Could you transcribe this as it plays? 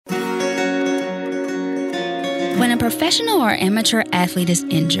professional or amateur athlete is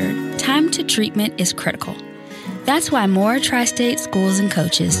injured, time to treatment is critical. That's why more tri-state schools and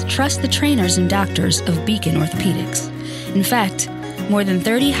coaches trust the trainers and doctors of Beacon Orthopedics. In fact, more than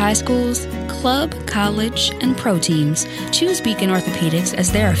 30 high schools, club, college, and pro teams choose Beacon Orthopedics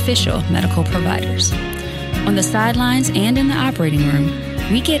as their official medical providers. On the sidelines and in the operating room,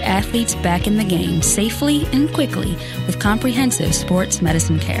 we get athletes back in the game safely and quickly with comprehensive sports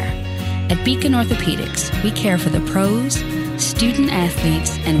medicine care. At Beacon Orthopedics, we care for the pros, student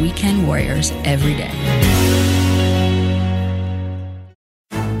athletes, and weekend warriors every day.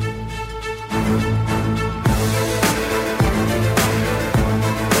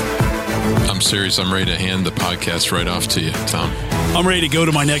 Serious. I'm ready to hand the podcast right off to you, Tom. I'm ready to go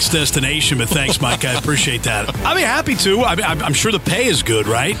to my next destination, but thanks, Mike. I appreciate that. I'd be happy to. I'm sure the pay is good,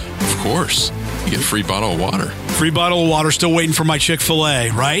 right? Of course. You get a free bottle of water. Free bottle of water. Still waiting for my Chick-fil-A,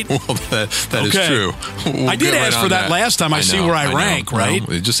 right? Well, that is true. I did ask for that last time. I see where I rank, right?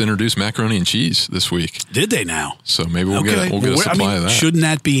 Well, they just introduced macaroni and cheese this week. Did they now? So maybe we'll get a supply of that. Shouldn't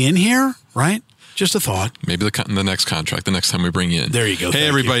that be in here, right? Just a thought. Maybe the next contract, the next time we bring you in. There you go. Hey,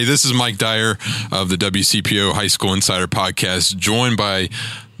 everybody. This is Mike Dyer of the WCPO High School Insider Podcast, joined by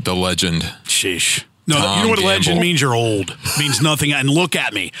the legend. Sheesh. No, Tom you know what Gamble. legend means? You're old. It means nothing. And look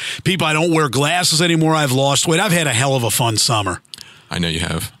at me. People, I don't wear glasses anymore. I've lost weight. I've had a hell of a fun summer. I know you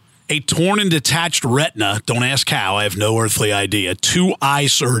have. A torn and detached retina. Don't ask how. I have no earthly idea. 2 eye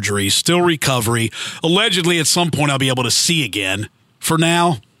surgeries. Still recovery. Allegedly, at some point, I'll be able to see again. For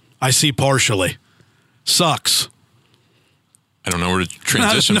now, I see partially. Sucks. I don't know where to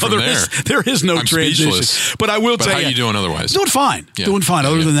transition from there. There is no transition. Speechless. But I will tell you. How are you doing otherwise? Doing fine. Yeah. Doing fine.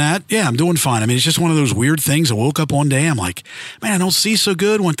 Other than that, yeah, I'm doing fine. I mean, it's just one of those weird things. I woke up one day, I'm like, man, I don't see so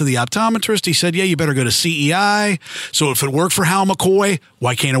good. Went to the optometrist. He said, yeah, you better go to CEI. So if it worked for Hal McCoy,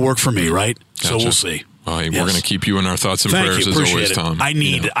 why can't it work for me, right? Gotcha. So we'll see. Well, hey, we're going to keep you in our thoughts and prayers as always, Tom. I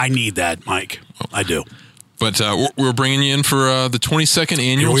need that, Mike. I do. But we're bringing you in for the 22nd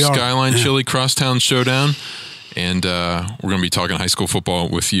annual Skyline Chili Crosstown Showdown. And we're going to be talking high school football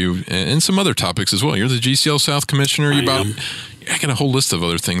with you and some other topics as well. You're the GCL South commissioner. I got a whole list of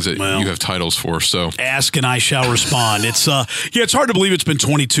other things that you have titles for. So ask and I shall respond. It's it's hard to believe it's been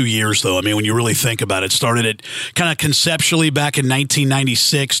 22 years though. I mean, when you really think about it, started it kind of conceptually back in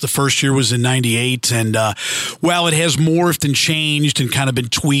 1996. The first year was in 98. And while it has morphed and changed and kind of been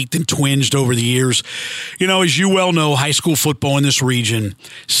tweaked and twinged over the years, you know, as you well know, high school football in this region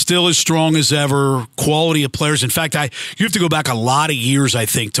still as strong as ever, quality of players. In fact, you have to go back a lot of years, I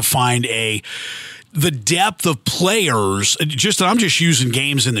think, to find the depth of players. I'm just using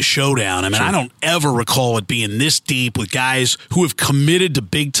games in the showdown. I mean, sure. I don't ever recall it being this deep with guys who have committed to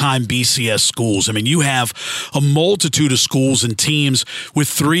big-time BCS schools. I mean, you have a multitude of schools and teams with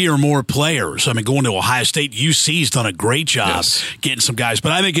 3 or more players. I mean, going to Ohio State, UC's done a great job getting some guys.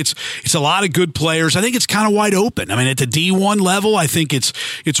 But I think it's a lot of good players. I think it's kind of wide open. I mean, at the D1 level, I think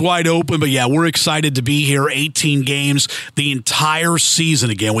it's wide open. But, yeah, we're excited to be here. 18 games the entire season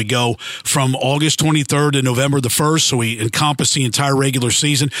again. We go from August 23rd to November the 1st, so we encompass the entire regular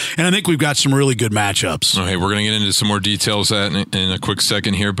season, and I think we've got some really good matchups. Okay, we're going to get into some more details of that in a quick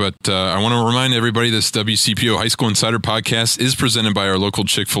second here, but I want to remind everybody this WCPO High School Insider Podcast is presented by our local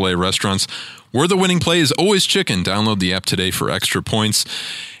Chick-fil-A restaurants, where the winning play is always chicken. Download the app today for extra points.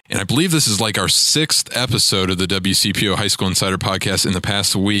 And I believe this is like our 6th episode of the WCPO High School Insider Podcast in the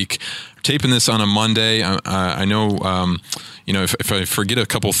past week. We're taping this on a Monday. I know, if I forget a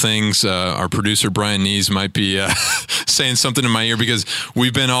couple things, our producer, Brian Nees, might be saying something in my ear because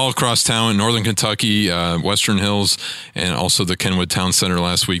we've been all across town in Northern Kentucky, Western Hills, and also the Kenwood Town Center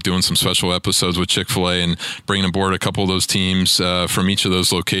last week doing some special episodes with Chick-fil-A and bringing aboard a couple of those teams from each of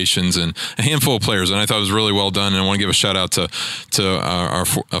those locations and a handful of players. And I thought it was really well done. And I want to give a shout out to our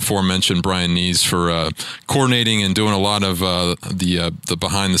aforementioned Brian Nees for coordinating and doing a lot of the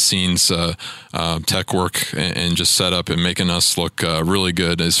behind the scenes tech work and just set up and making us look really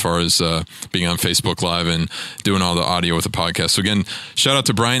good as far as being on Facebook Live and doing all the audio with the podcast. So again, shout out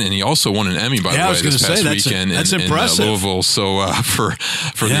to Brian, and he also won an Emmy by the way this past weekend in Louisville. So for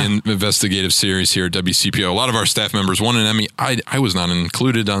the investigative series here at WCPO, a lot of our staff members won an Emmy. I was not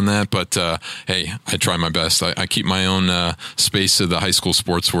included on that, but hey, I try my best. I keep my own space of the high school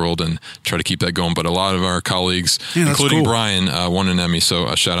sports world and try to keep that going. But a lot of our colleagues, including Brian, won an Emmy. So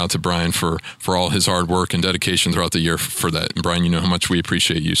a shout out to Brian for all his hard work and dedication throughout the year for that. And Brian, you know how much we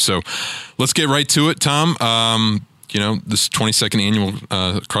appreciate you. So let's get right to it, Tom. This 22nd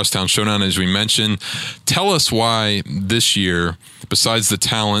annual Crosstown Showdown, as we mentioned. Tell us why this year, besides the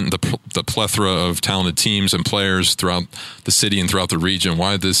talent, the plethora of talented teams and players throughout the city and throughout the region,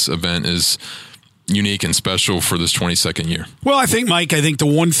 why this event is unique and special for this 22nd year? Well, I think, Mike, the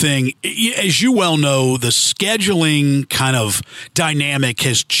one thing, as you well know, the scheduling kind of dynamic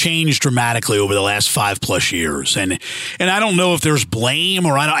has changed dramatically over the last 5+ years. And I don't know if there's blame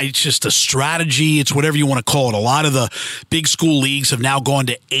or it's just a strategy. It's whatever you want to call it. A lot of the big school leagues have now gone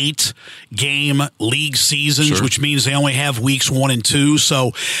to 8-game league seasons, sure, which means they only have weeks 1 and 2.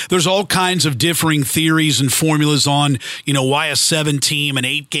 So there's all kinds of differing theories and formulas on, why a 7-team, an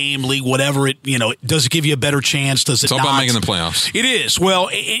 8-game league, whatever it, does it give you a better chance? Does it not? It's all about making the playoffs. It is. Well,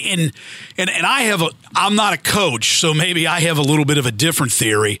 and I'm not a coach, so maybe I have a little bit of a different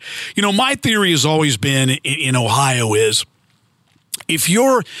theory. My theory has always been in Ohio is if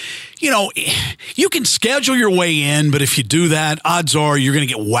you're, you can schedule your way in, but if you do that, odds are you're going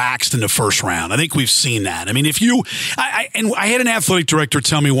to get waxed in the first round. I think we've seen that. I mean, I had an athletic director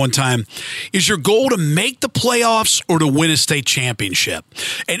tell me one time, is your goal to make the playoffs or to win a state championship?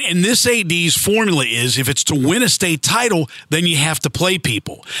 And this AD's formula is if it's to win a state title, then you have to play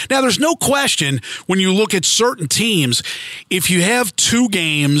people. Now, there's no question when you look at certain teams, if you have 2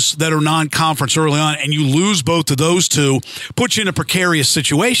 games that are non-conference early on and you lose both of those 2, puts you in a precarious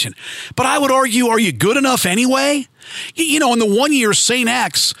situation. But I would argue, are you good enough anyway? In the 1 year, St.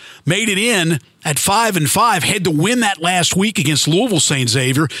 X made it in at 5-5, had to win that last week against Louisville St.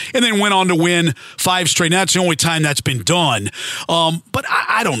 Xavier, and then went on to win 5 straight. That's the only time that's been done. But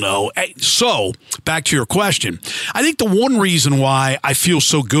I don't know. So, back to your question. I think the one reason why I feel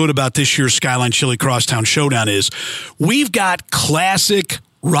so good about this year's Skyline Chili Crosstown Showdown is we've got classic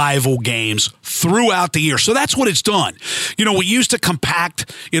rival games throughout the year. So that's what it's done. We used to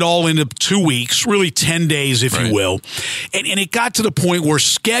compact it all into 2 weeks, really 10 days, if you will. And it got to the point where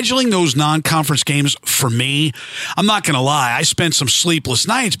scheduling those non-conference games, for me, I'm not going to lie, I spent some sleepless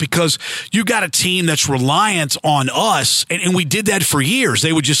nights because you got a team that's reliant on us, and we did that for years.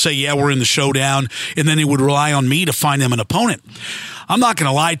 They would just say, yeah, we're in the showdown, and then they would rely on me to find them an opponent. I'm not going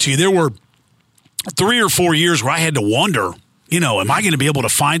to lie to you. There were 3 or 4 years where I had to wonder, am I going to be able to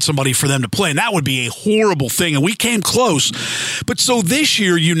find somebody for them to play? And that would be a horrible thing. And we came close. But so this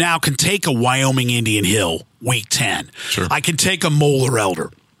year, you now can take a Wyoming Indian Hill, week 10. Sure. I can take a Moeller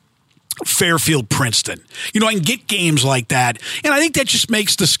Elder, Fairfield Princeton. I can get games like that. And I think that just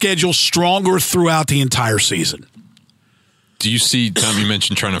makes the schedule stronger throughout the entire season. Do you see, Tom, you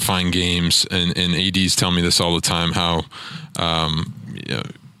mentioned trying to find games, and ADs tell me this all the time, how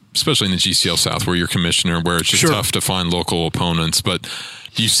especially in the GCL South, where you're commissioner, where it's just tough to find local opponents. But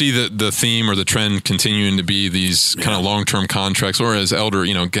do you see the theme or the trend continuing to be these kind of long-term contracts? Or as Elder,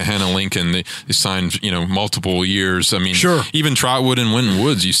 Gahanna Lincoln, they signed, multiple years. I mean, even Trotwood and Winton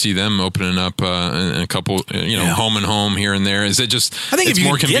Woods, you see them opening up in a couple, home and home here and there. Is it just, I think it's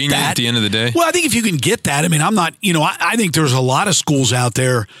more convenient at the end of the day? Well, I think if you can get that, I mean, I'm not, I think there's a lot of schools out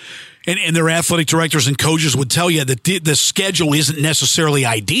there, and their athletic directors and coaches would tell you that the schedule isn't necessarily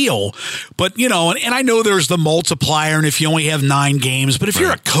ideal, but, and I know there's the multiplier, and if you only have 9 games, but if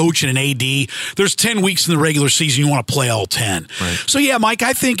you're a coach and an AD, there's 10 weeks in the regular season, you want to play all 10. Right. So, yeah, Mike,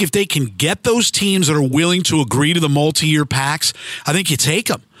 I think if they can get those teams that are willing to agree to the multi-year packs, I think you take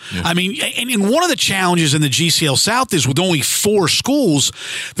them. Yeah. I mean, and one of the challenges in the GCL South is with only 4 schools,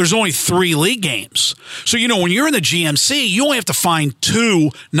 there's only 3 league games. So, when you're in the GMC, you only have to find 2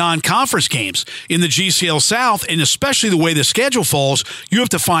 non-conference games. In the GCL South, and especially the way the schedule falls, you have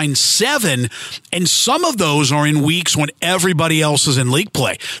to find 7, and some of those are in weeks when everybody else is in league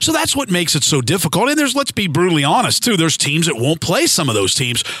play. So that's what makes it so difficult. And let's be brutally honest, too, there's teams that won't play some of those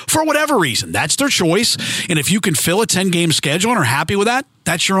teams for whatever reason. That's their choice. And if you can fill a 10-game schedule and are happy with that,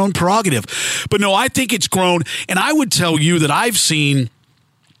 that's your own prerogative. But no, I think it's grown. And I would tell you that I've seen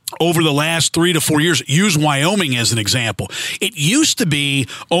over the last 3 to 4 years, use Wyoming as an example. It used to be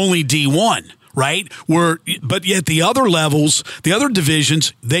only D1, right? But yet the other levels, the other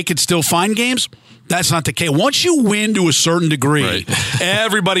divisions, they could still find games. That's not the case. Once you win to a certain degree,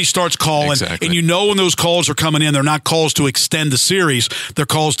 everybody starts calling. Exactly. And when those calls are coming in, they're not calls to extend the series. They're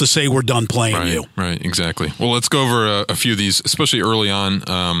calls to say we're done playing you. Right, exactly. Well, let's go over a few of these, especially early on.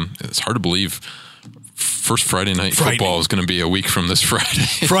 It's hard to believe first Friday night football is going to be a week from this Friday.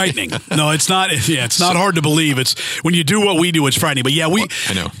 Frightening. No, it's not. Yeah, it's not hard to believe. It's when you do what we do, it's frightening. But yeah,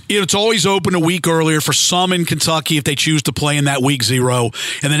 I know. It's always open a week earlier for some in Kentucky if they choose to play in that week 0,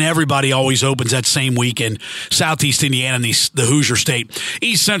 and then everybody always opens that same weekend. Southeast Indiana and the Hoosier State,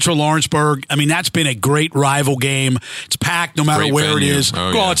 East Central Lawrenceburg. I mean, that's been a great rival game. It's packed no matter Great where venue. it is.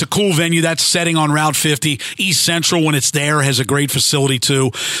 Oh, yeah. It's a cool venue. That's setting on Route 50. East Central, when it's there, has a great facility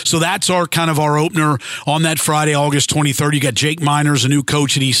too. So that's our opener on that Friday, August 23rd. You got Jake Miners, a new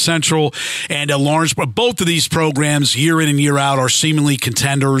coach at East Central, and Lawrence. Both of these programs, year in and year out, are seemingly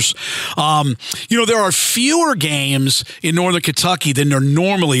contenders. There are fewer games in Northern Kentucky than there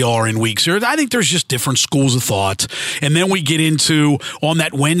normally are in weeks. I think there's just different schools of thought. And then we get into, on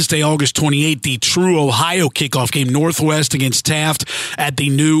that Wednesday, August 28th, the true Ohio kickoff game, Northwest against Taft at the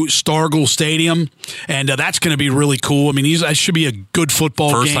new Stargell Stadium. And that's going to be really cool. I mean, that should be a good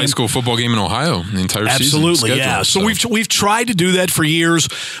football game. First high school football game in Ohio the entire season. Absolutely, yeah. So we've tried to do that for years.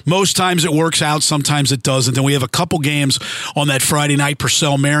 Most times it works out. Sometimes it doesn't. And we have a couple games on that Friday night.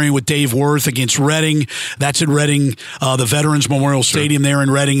 Purcell Marion with Dave Worth against Reading. That's in Reading, the Veterans Memorial Stadium there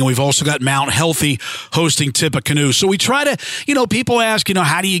in Reading. And we've also got Mount Healthy hosting Tippecanoe. So we try to, people ask,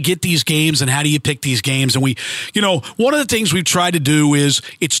 how do you get these games and how do you pick these games? And we, one of the things we've tried to do is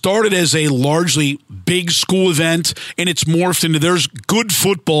it started as a largely big school event and it's morphed into there's good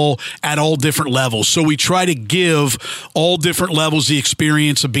football at all different levels. So we try to give all different levels the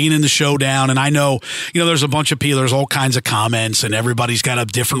experience of being in the showdown. And I know, there's a bunch of people, there's all kinds of comments and everybody's got a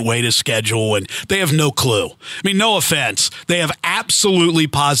different way to schedule and they have no clue. I mean, no offense. They have absolutely,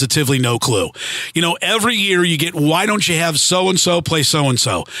 positively no clue. Every year you get, why don't you have so-and-so play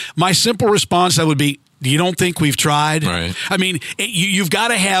so-and-so? My simple response, that would be, you don't think we've tried? Right. I mean, you've got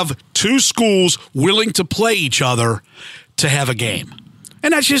to have two schools willing to play each other to have a game.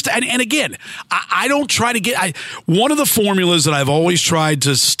 And that's just, and again, I don't try to get, one of the formulas that I've always tried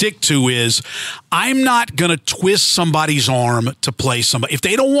to stick to is I'm not going to twist somebody's arm to play somebody. If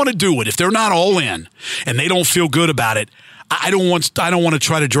they don't want to do it, if they're not all in and they don't feel good about it, I don't want to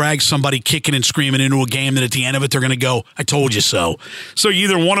try to drag somebody kicking and screaming into a game that at the end of it they're going to go, I told you so. So you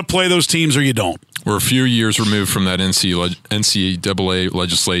either want to play those teams or you don't. We're a few years removed from that NCAA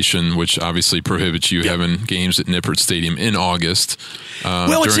legislation, which obviously prohibits you having games at Nippert Stadium in August.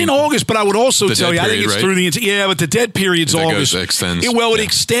 Well, it's in August, but I would also tell you, I think it's through the but the dead period's August. Extends. It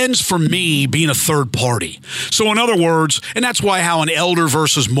extends for me being a third party. So in other words, and that's why how an Elder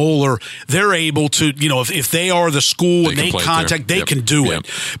versus Moeller, they're able to, if they are the school and they contact, they can do it.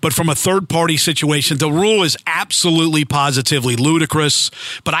 But from a third party situation, the rule is absolutely positively ludicrous,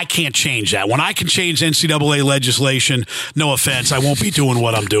 but I can't change that. When I can change NCAA legislation, no offense, I won't be doing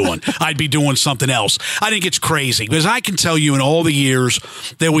what I'm doing. I'd be doing something else. I think it's crazy because I can tell you in all the years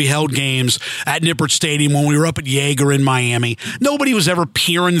that we held games at Nippert Stadium when we were up at Yeager in Miami, nobody was ever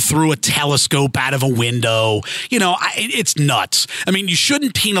peering through a telescope out of a window. It's nuts. I mean, you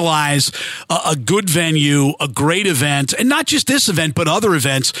shouldn't penalize a good venue, a great event, and not just this event, but other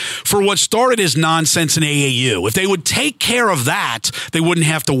events for what started as nonsense in AAU. If they would take care of that, they wouldn't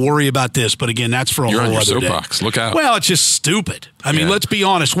have to worry about this. But again, that's for a whole other day. You're on your soapbox. Look out. Well, it's just stupid. I mean, let's be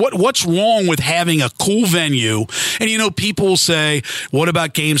honest. What's wrong with having a cool venue? And, people will say, what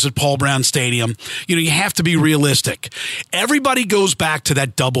about games at Paul Brown Stadium? You have to be realistic. Everybody goes back to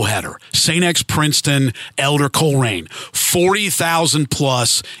that doubleheader. St. X Princeton, Elder Coleraine. 40,000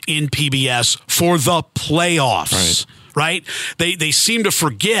 plus in PBS for the playoffs. Right? They seem to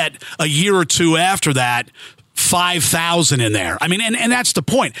forget a year or two after that, 5,000 in there. I mean, and that's the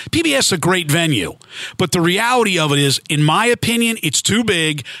point. PBS is a great venue, but the reality of it is, in my opinion, it's too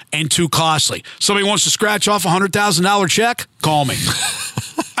big and too costly. Somebody wants to scratch off a $100,000 check? Call me.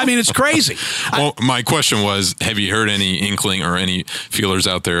 I mean, it's crazy. Well, my question was, have you heard any inkling or any feelers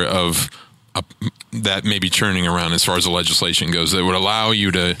out there of that may be churning around as far as the legislation goes that would allow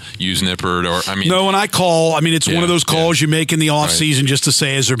you to use Nippert? No, when I call, it's one of those calls you make in the off season just to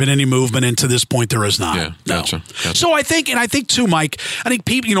say, has there been any movement? And to this point, there is not. Yeah, gotcha. So I think too, Mike,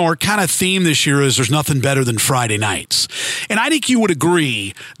 people, our kind of theme this year is there's nothing better than Friday nights. And I think you would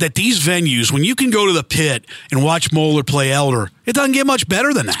agree that these venues, when you can go to the Pit and watch Moeller play Elder, it doesn't get much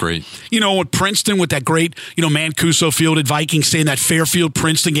better than that. That's great. With Princeton, with that great, Mancuso Field at Viking Stadium, that Fairfield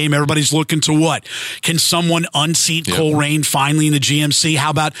Princeton game, everybody's looking to what? Can someone unseat Coleraine finally in the GMC? How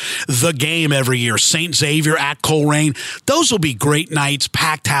about the game every year? St. Xavier at Coleraine. Those will be great nights,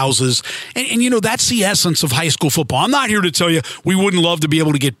 packed houses. And that's the essence of high school football. I'm not here to tell you we wouldn't love to be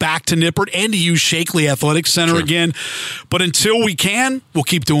able to get back to Nippert and to use Shakely Athletic Center again. But until we can, we'll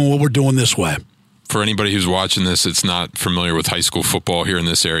keep doing what we're doing this way. For anybody who's watching this, it's not familiar with high school football here in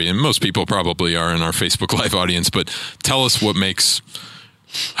this area, and most people probably are in our Facebook Live audience, but tell us what makes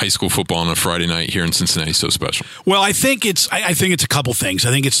high school football on a Friday night here in Cincinnati so special? Well, I think it's a couple things.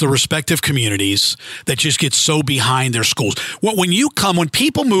 I think it's the respective communities that just get so behind their schools. When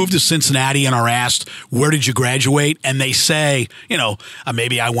people move to Cincinnati and are asked, where did you graduate? And they say,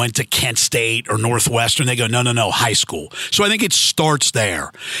 maybe I went to Kent State or Northwestern. They go, no, high school. So I think it starts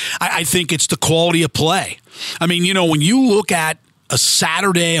there. I think it's the quality of play. I mean, when you look at a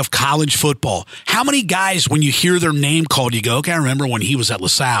Saturday of college football, how many guys, when you hear their name called, you go, okay, I remember when he was at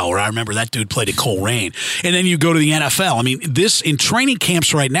LaSalle, or I remember that dude played at Coleraine. And then you go to the NFL. I mean, in training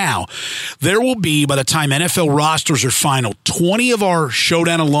camps right now, there will be, by the time NFL rosters are final, 20 of our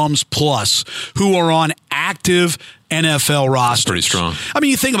Showdown alums plus who are on active NFL roster. Pretty strong. I mean,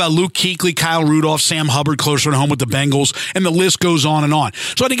 you think about Luke Kuechly, Kyle Rudolph, Sam Hubbard closer to home with the Bengals, and the list goes on and on.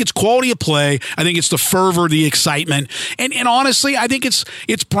 So I think it's quality of play. I think it's the fervor, the excitement. And honestly, I think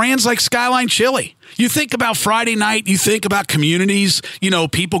it's brands like Skyline Chili. You think about Friday night, you think about communities,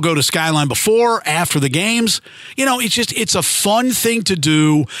 people go to Skyline before, after the games. It's a fun thing to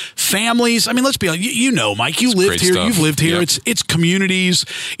do. Families, I mean, let's be honest, Mike, you've lived here. Yep. It's communities,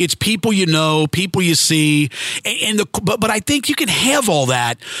 it's people people you see. But I think you can have all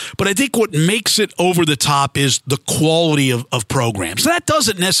that. But I think what makes it over the top is the quality of programs. That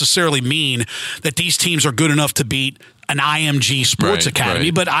doesn't necessarily mean that these teams are good enough to beat an IMG Sports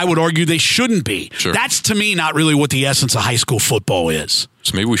Academy, but I would argue they shouldn't be. Sure. That's, to me, not really what the essence of high school football is.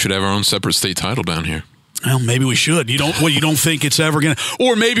 So maybe we should have our own separate state title down here. Well, maybe we should. You don't think it's ever going to,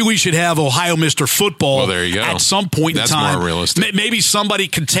 or maybe we should have Ohio Mr. Football. Well, there you go. At some point in time. That's more realistic. Maybe somebody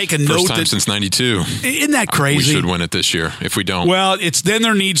could take a note. First time since '92. Isn't that crazy? We should win it this year. If we don't, well, then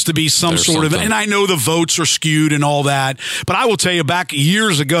there needs to be some sort of. And I know the votes are skewed and all that, but I will tell you, back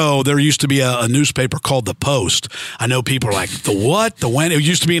years ago, there used to be a newspaper called The Post. I know people are like, the what, the when? It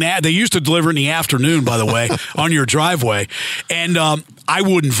used to be an ad. They used to deliver in the afternoon, by the way, on your driveway, and I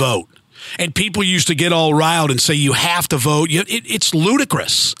wouldn't vote. And people used to get all riled and say, you have to vote. It's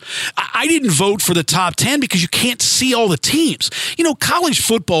ludicrous. I didn't vote for the top 10 because you can't see all the teams. College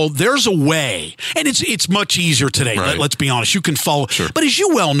football, there's a way. And it's much easier today. Right. Let's be honest. You can follow. Sure. But as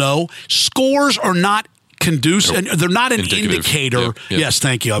you well know, scores are not conducive, and they're not an indicator. Yep. Yes,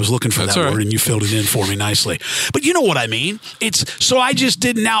 thank you. I was looking for that word, and you filled it in for me nicely. But you know what I mean. So I just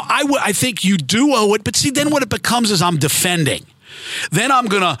didn't. Now, I think you do owe it, but see, then what it becomes is I'm defending. Then I'm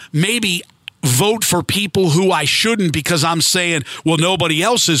going to maybe vote for people who I shouldn't because I'm saying, well, nobody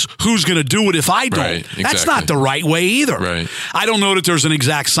else is. Who's going to do it if I don't? Right, exactly. That's not the right way either. Right. I don't know that there's an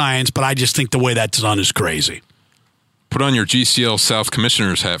exact science, but I just think the way that's done is crazy. Put on your GCL South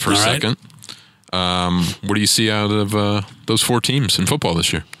Commissioner's hat for a second. What do you see out of those 4 teams in football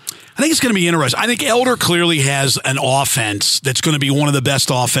this year? I think it's going to be interesting. I think Elder clearly has an offense that's going to be one of the best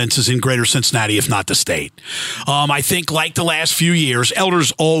offenses in Greater Cincinnati, if not the state. I think, like the last few years,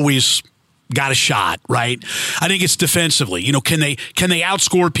 Elder's always got a shot, right? I think it's defensively. Can they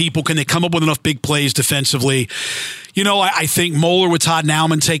outscore people? Can they come up with enough big plays defensively? I think Moeller with Todd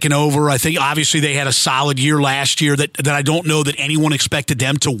Nauman taking over. I think obviously they had a solid year last year that I don't know that anyone expected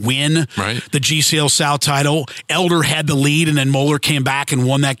them to win the GCL South title. Elder had the lead, and then Moeller came back and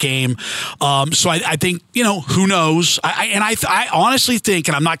won that game. So I think, who knows? I honestly think,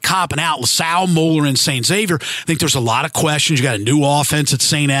 and I'm not copping out, LaSalle, Moeller, and St. Xavier, I think there's a lot of questions. You got a new offense at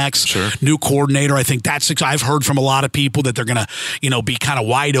St. X, new coordinator. I think I've heard from a lot of people that they're going to, be kind of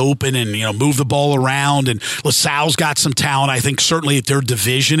wide open and, move the ball around. And LaSalle's got some talent. I think certainly at their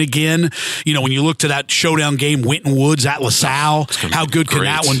division again. When you look to that showdown game, Winton Woods at LaSalle, how good can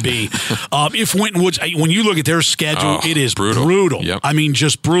that one be? If Winton Woods, when you look at their schedule, it is brutal. Yep. I mean,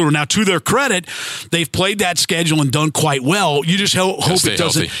 just brutal. Now, to their credit, they've played that schedule and done quite well. You just hope it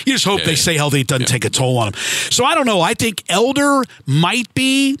doesn't. Healthy. You just hope they stay healthy. It doesn't take a toll on them. So I don't know. I think Elder might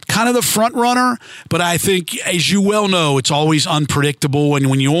be kind of the front runner, but I think, as you well know, it's always unpredictable. And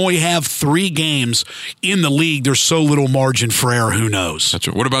when you only have 3 games in the league, there's so little margin for error. Who knows? That's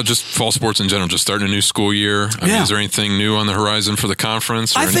right. What about just fall sports in general? Just starting a new school year. I mean, is there anything new on the horizon for the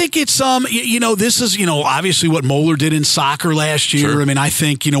conference? I think it's this is obviously what Moeller did in soccer last year. Sure. I mean, I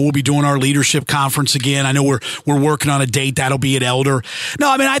think we'll be doing our leadership conference again. I know we're working on a date that'll be at Elder. No,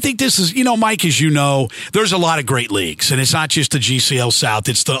 I mean, I think this is Mike, as you know, there's a lot of great leagues, and it's not just the GCL South.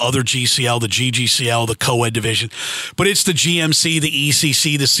 It's the other GCL, the GGCL, the co-ed division, but it's the GMC, the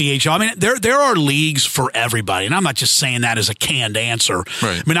ECC, the CHL. I mean, there are leagues for everybody, and I'm not just saying that as a canned answer.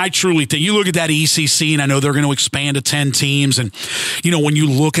 Right. I mean, I truly think you look at that ECC, and I know they're going to expand to 10 teams. And, when you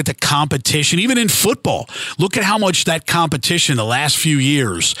look at the competition, even in football, look at how much that competition the last few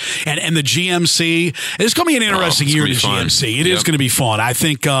years and the GMC, it's going to be an interesting year in the GMC. It is going to be fun. I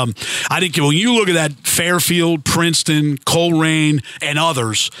think when you look at that Fairfield, Princeton, Coleraine, and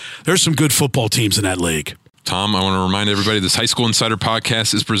others, there's some good football teams in that league. Tom, I want to remind everybody this High School Insider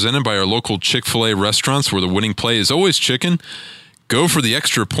podcast is presented by our local Chick-fil-A restaurants where the winning play is always chicken. Go for the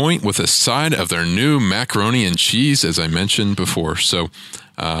extra point with a side of their new macaroni and cheese, as I mentioned before. So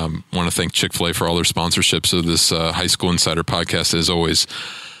want to thank Chick-fil-A for all their sponsorships of this High School Insider podcast, as always.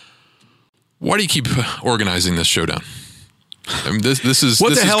 Why do you keep organizing this showdown? I mean, this is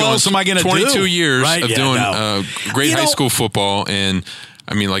what the hell else am I going to do? 22 years of doing great high school football, and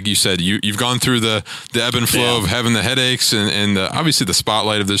I mean, like you said, you've gone through the ebb and flow of having the headaches and obviously the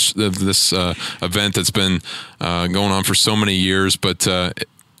spotlight of this event that's been going on for so many years. But at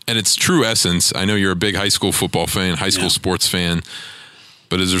its true essence, I know you're a big high school football fan, high school sports fan.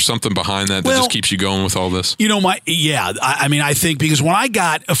 But is there something behind that just keeps you going with all this? I think because when I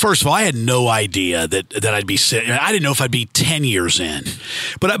got, first of all, I had no idea that I'd be sitting. I didn't know if I'd be 10 years in.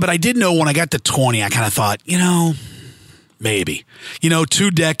 But I did know when I got to 20, I kind of thought, maybe.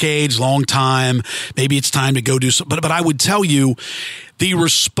 2 decades, long time. Maybe it's time to go do something. But I would tell you, the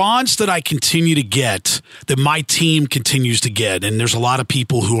response that I continue to get, that my team continues to get, and there's a lot of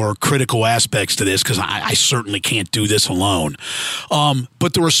people who are critical aspects to this because I certainly can't do this alone.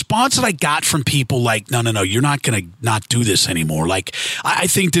 But the response that I got from people like, no, you're not going to not do this anymore. Like, I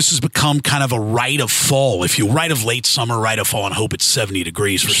think this has become kind of a rite of fall. If you rite of late summer, rite of fall, and hope it's 70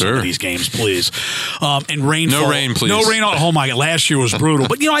 degrees for some of these games, please. And rainfall. No rain, please. No rain. Oh my God, last year was brutal.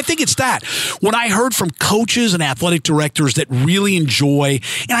 But, I think it's that. When I heard from coaches and athletic directors that really enjoy,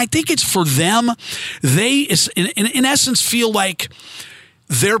 and I think it's for them, they, in essence, feel like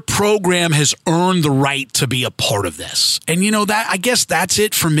their program has earned the right to be a part of this. And, that I guess that's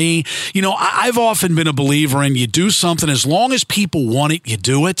it for me. I've often been a believer in you do something, as long as people want it, you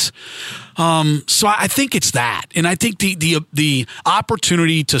do it. So I think it's that. And I think the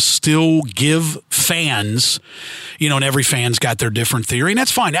opportunity to still give fans, and every fan's got their different theory, and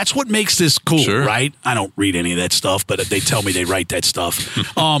that's fine. That's what makes this cool, right? I don't read any of that stuff, but they tell me they write that stuff.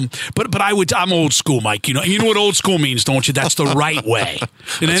 But I'm old school, Mike. And you know what old school means, don't you? That's the right way.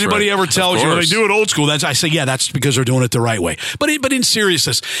 And that's anybody right. ever tells you they do it old school, I say, yeah, that's because they're doing it the right way. But in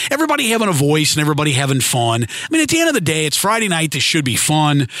seriousness, everybody having a voice and everybody having fun. I mean, at the end of the day, it's Friday night. This should be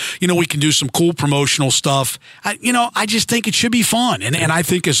fun. We can do some cool promotional stuff. I just think it should be fun. And I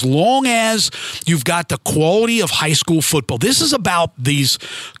think as long as you've got the quality of high school football, this is about these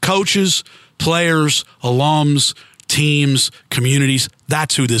coaches, players, alums, teams, communities.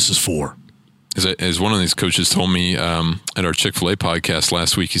 That's who this is for. As one of these coaches told me at our Chick-fil-A podcast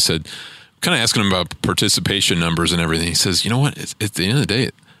last week, he said, kind of asking him about participation numbers and everything. He says, you know what? At the end of the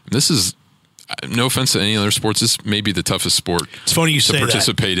day, this is, no offense to any other sports, this may be the toughest sport it's funny you to say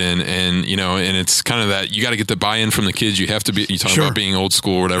participate in. And, and it's kind of that you got to get the buy-in from the kids. You have to be, you talk about being old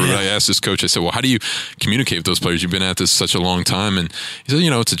school or whatever. Yeah. But I asked this coach, I said, well, how do you communicate with those players? You've been at this such a long time. And he said,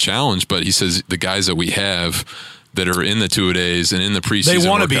 it's a challenge, but he says the guys that we have that are in the two-a-days and in the preseason. They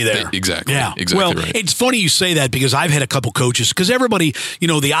want to be there. Exactly. Yeah. Exactly. Well, right. It's funny you say that because I've had a couple coaches, because everybody,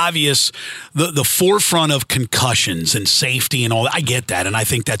 the obvious, the forefront of concussions and safety and all that. I get that, and I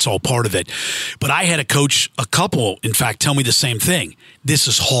think that's all part of it. But I had a couple, in fact, tell me the same thing. This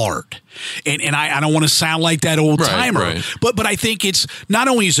is hard. And I don't want to sound like that old timer, right. But I think it's not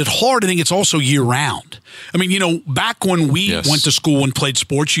only is it hard, I think it's also year round. I mean, back when we went to school and played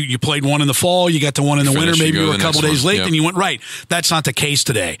sports, you played one in the fall, you got to one in the winter, maybe you were a couple days late, and you went right. That's not the case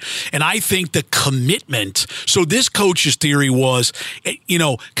today. And I think the commitment, so this coach's theory was,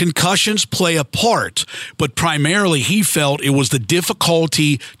 concussions play a part, but primarily he felt it was the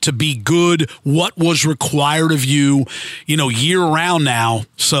difficulty to be good, what was required of you, year round now.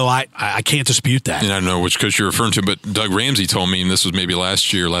 So I can't dispute that. And I don't know which coach you're referring to, but Doug Ramsey told me, and this was maybe last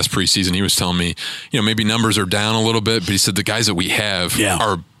preseason, he was telling me, maybe numbers are down a little bit, but he said the guys that we have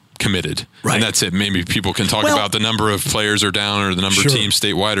are committed. Right. And that's it. Maybe people can talk about the number of players are down or the number of teams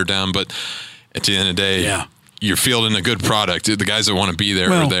statewide are down, but at the end of the day, you're fielding a good product. The guys that want to be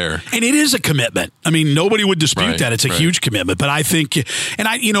there are there. And it is a commitment. I mean, nobody would dispute that. It's a huge commitment. But I think, and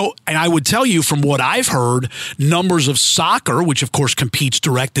I would tell you from what I've heard, numbers of soccer, which of course competes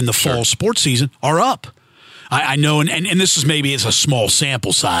direct in the fall sports season, are up. I know, and this is maybe it's a small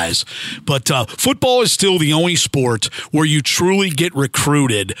sample size, but football is still the only sport where you truly get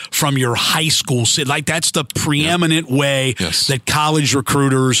recruited from your high school. Like that's the preeminent way that college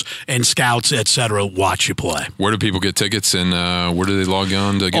recruiters and scouts, et cetera, watch you play. Where do people get tickets, and where do they log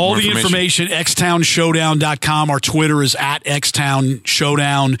on to get all more the information? xtownshowdown.com. Our Twitter is at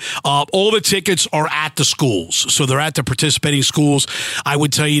xtownshowdown. All the tickets are at the schools, so they're at the participating schools. I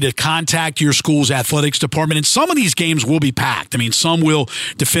would tell you to contact your school's athletics department, and some of these games will be packed. I mean, some will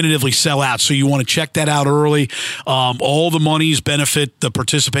definitively sell out, so you want to check that out early. All the monies benefit the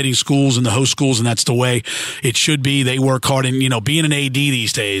participating schools and the host schools, and that's the way it should be. They work hard, and being an AD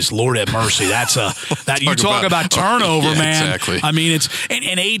these days, Lord have mercy, that's you talk about turnover, man. Exactly. I mean, it's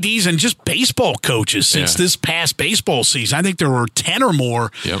and ADs and just baseball coaches since this past baseball season. I think there were 10 or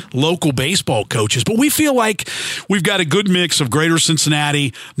more local baseball coaches, but we feel like we've got a good mix of Greater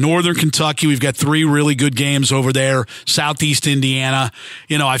Cincinnati, Northern Kentucky. We've got 3 really good games over there. Southeast Indiana.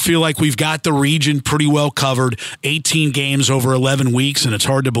 I feel like we've got the region pretty well covered. 18 games over 11 weeks, and it's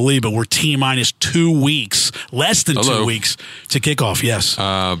hard to believe, but we're T-minus 2 weeks, less than 2 weeks to kick off. Yes.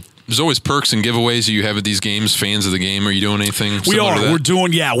 There's always perks and giveaways you have at these games. Fans of the game, are you doing anything? We are. We're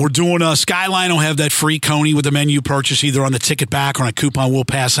doing Skyline will have that free Coney with the menu purchase either on the ticket back or on a coupon we'll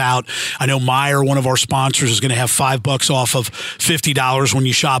pass out. I know Meijer, one of our sponsors, is going to have $5 off of $50 when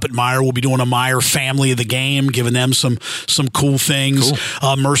you shop at Meijer. We'll be doing a Meijer family of the game, giving them some cool things.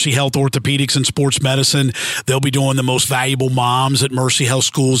 Cool. Mercy Health Orthopedics and Sports Medicine, they'll be doing the most valuable moms at Mercy Health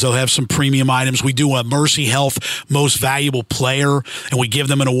schools. They'll have some premium items. We do a Mercy Health most valuable player, and we give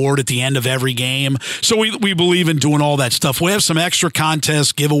them an award at the end of every game. So we believe in doing all that stuff. We have some extra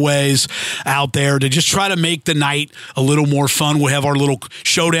contests, giveaways out there to just try to make the night a little more fun. We have our little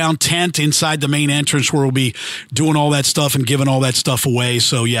showdown tent inside the main entrance where we'll be doing all that stuff and giving all that stuff away.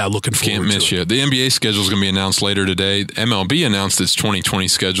 So, looking forward to it. Can't miss you. The NBA schedule is going to be announced later today. MLB announced its 2020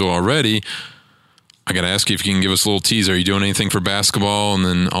 schedule already. I got to ask you if you can give us a little teaser. Are you doing anything for basketball and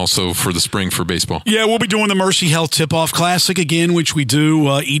then also for the spring for baseball? Yeah, we'll be doing the Mercy Health Tip-Off Classic again, which we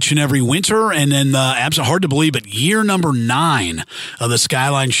do each and every winter. And then, hard to believe, but year number 9 of the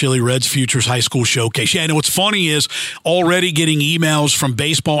Skyline Chili Reds Futures High School Showcase. Yeah, and what's funny is already getting emails from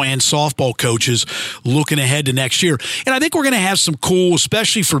baseball and softball coaches looking ahead to next year. And I think we're going to have some cool,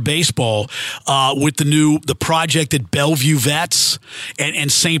 especially for baseball, with the project at Bellevue Vets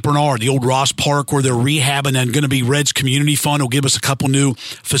and St. Bernard, the old Ross Park where they're rehabbing, and going to be Reds Community Fund will give us a couple new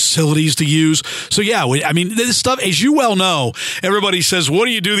facilities to use. So this stuff, as you well know, everybody says, what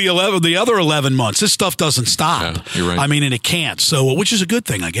do you do the other 11 months? This stuff doesn't stop. Yeah, you're right. And it can't. So, which is a good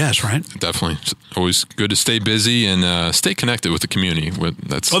thing, I guess, right? Definitely. It's always good to stay busy and stay connected with the community.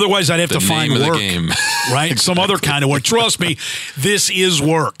 Otherwise, I'd have to find work, the game. Right? Some other kind of work. Trust me, this is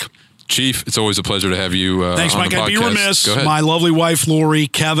work. Chief, it's always a pleasure to have you Thanks, on Mike. the podcast. I'd be remiss. My lovely wife, Lori,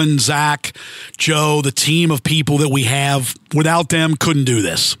 Kevin, Zach, Joe, the team of people that we have. Without them, couldn't do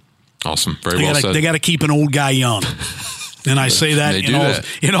this. Awesome. Very well said. They got to keep an old guy young. And I say that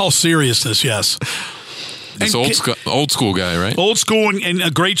in all seriousness, yes. This old school guy, right? Old school, and a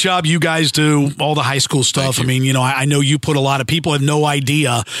great job you guys do, all the high school stuff. I know you put a lot of people have no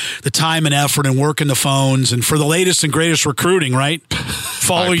idea the time and effort and working the phones, and for the latest and greatest recruiting, right?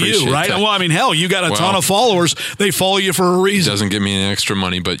 Follow you, right? That. Well, hell, you got a ton of followers. They follow you for a reason. It doesn't give me any extra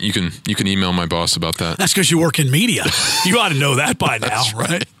money, but you can email my boss about that. That's because you work in media. You ought to know that by now,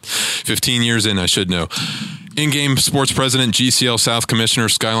 right? 15 years in, I should know. In-game sports president, GCL South commissioner,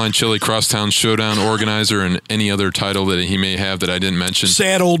 Skyline Chili Crosstown Showdown organizer, and any other title that he may have that I didn't mention.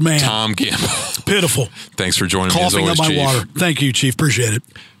 Sad old man. Tom Gamble. Pitiful. Thanks for joining me as always, Chief. Coughing up my water. Thank you, Chief. Appreciate it.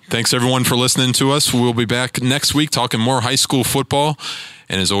 Thanks, everyone, for listening to us. We'll be back next week talking more high school football.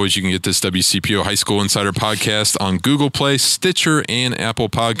 And as always, you can get this WCPO High School Insider podcast on Google Play, Stitcher, and Apple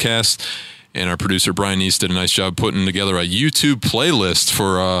Podcasts. And our producer, Brian Neese, did a nice job putting together a YouTube playlist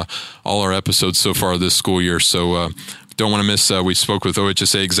for all our episodes so far this school year. So don't want to miss, we spoke with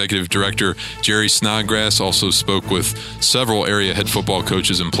OHSA Executive Director Jerry Snodgrass, also spoke with several area head football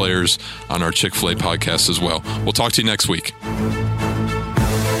coaches and players on our Chick-fil-A podcast as well. We'll talk to you next week.